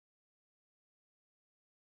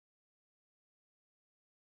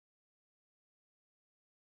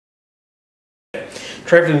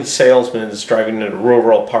Traveling Salesman is driving in a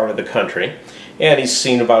rural part of the country, and he's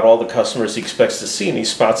seen about all the customers he expects to see, and he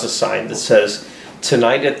spots a sign that says,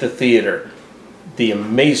 "Tonight at the theater, the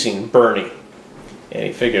amazing Bernie." And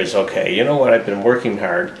he figures, okay, you know what, I've been working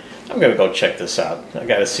hard. I'm going to go check this out. I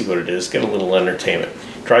got to see what it is, get a little entertainment.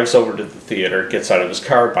 Drives over to the theater, gets out of his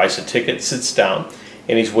car, buys a ticket, sits down,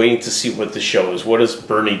 and he's waiting to see what the show is. What does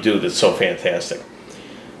Bernie do that's so fantastic?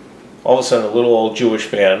 All of a sudden, a little old Jewish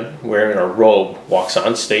man wearing a robe walks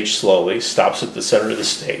on stage slowly, stops at the center of the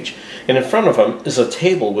stage, and in front of him is a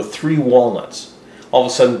table with 3 walnuts. All of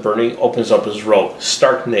a sudden, Bernie opens up his robe,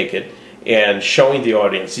 stark naked, and showing the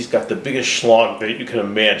audience he's got the biggest schlong that you can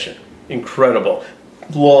imagine. Incredible.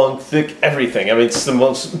 Long, thick, everything. I mean, it's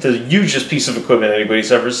the hugest piece of equipment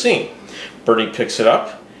anybody's ever seen. Bernie picks it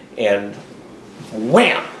up and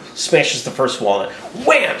wham! Smashes the first walnut.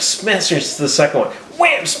 Wham! Smashes the second one.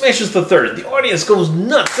 Wham! Smashes the third. The audience goes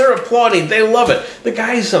nuts. They're applauding. They love it. The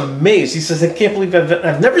guy's amazed. He says, I can't believe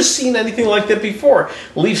I've never seen anything like that before.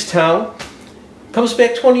 Leaves town. Comes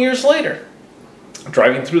back 20 years later.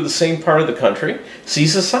 Driving through the same part of the country.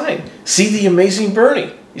 Sees a sign. See the amazing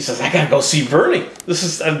Bernie. He says, I gotta go see Bernie. This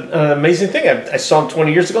is an amazing thing. I saw him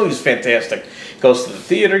 20 years ago. He was fantastic. Goes to the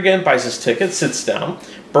theater again, buys his ticket, sits down.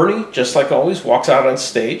 Bernie, just like always, walks out on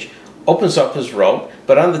stage, opens up his robe,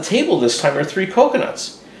 but on the table this time are 3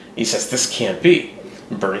 coconuts. He says, this can't be.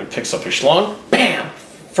 Bernie picks up his schlong, bam!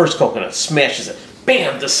 First coconut, smashes it.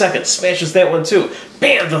 Bam! The second, smashes that one too.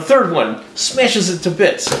 Bam! The third one, smashes it to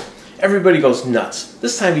bits. Everybody goes nuts.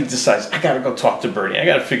 This time he decides, I gotta go talk to Bernie. I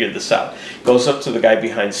gotta figure this out. Goes up to the guy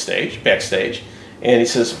backstage, and he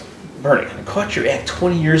says, Bernie, I caught your act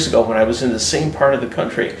 20 years ago when I was in the same part of the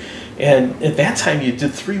country. And at that time you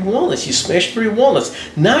did 3 walnuts. You smashed 3 walnuts.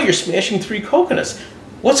 Now you're smashing 3 coconuts.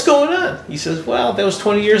 What's going on? He says, well, that was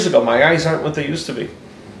 20 years ago. My eyes aren't what they used to be.